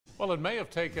Well, it may have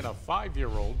taken a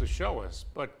 5-year-old to show us,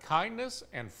 but kindness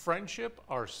and friendship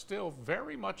are still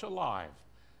very much alive.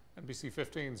 NBC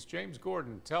 15's James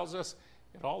Gordon tells us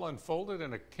it all unfolded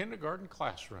in a kindergarten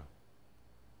classroom.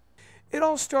 It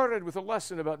all started with a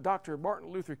lesson about Dr.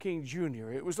 Martin Luther King Jr.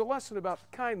 It was a lesson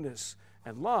about kindness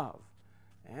and love,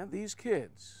 and these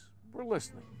kids were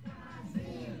listening.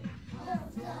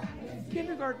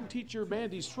 Kindergarten teacher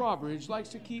Mandy Strawbridge likes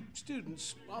to keep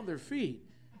students on their feet,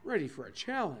 ready for a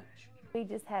challenge. We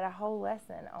just had a whole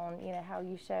lesson on, how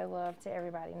you show love to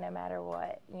everybody, no matter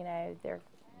what.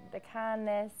 The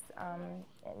kindness,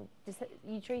 and just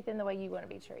you treat them the way you want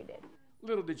to be treated.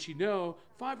 Little did she know,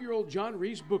 5-year-old John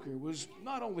Reese Booker was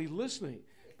not only listening,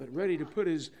 but ready to put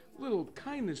his little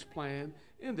kindness plan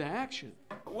into action.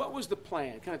 What was the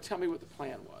plan? Kind of tell me what the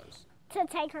plan was. To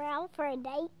take her out for a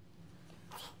date.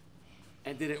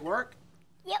 And did it work?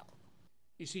 Yep.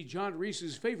 You see, John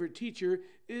Reese's favorite teacher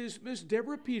is Miss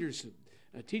Deborah Peterson,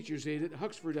 a teacher's aide at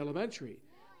Huxford Elementary.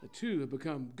 The two have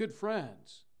become good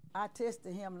friends. I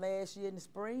tested him last year in the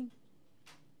spring.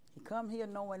 He come here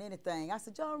knowing anything. I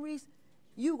said, John Reese,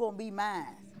 you gonna be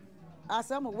mine. I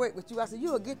said, I'm gonna work with you. I said,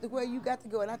 you'll get to where you got to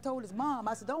go. And I told his mom,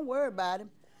 I said, don't worry about him.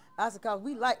 I said, cause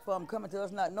we like for him coming to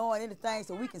us not knowing anything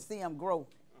so we can see him grow.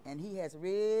 And he has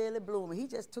really bloomed. He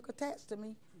just took attached to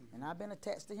me, and I've been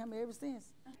attached to him ever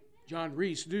since. John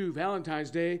Reese knew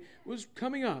Valentine's Day was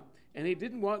coming up, and he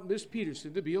didn't want Miss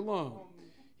Peterson to be alone.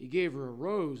 He gave her a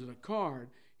rose and a card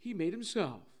he made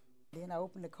himself. Then I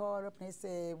opened the card up and it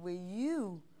said, will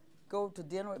you go to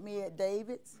dinner with me at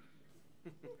David's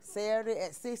Saturday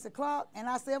at 6 o'clock? And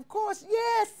I said, of course,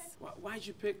 yes. Why'd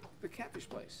you pick the catfish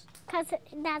place? Because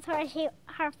that's where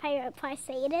her favorite place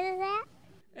to eat it is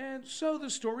at. And so the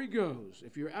story goes.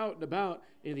 If you're out and about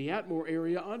in the Atmore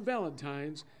area on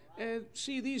Valentine's and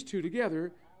see these two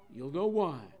together, you'll know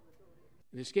why.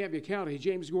 In Escambia County,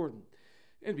 James Gordon,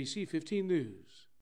 NBC 15 News.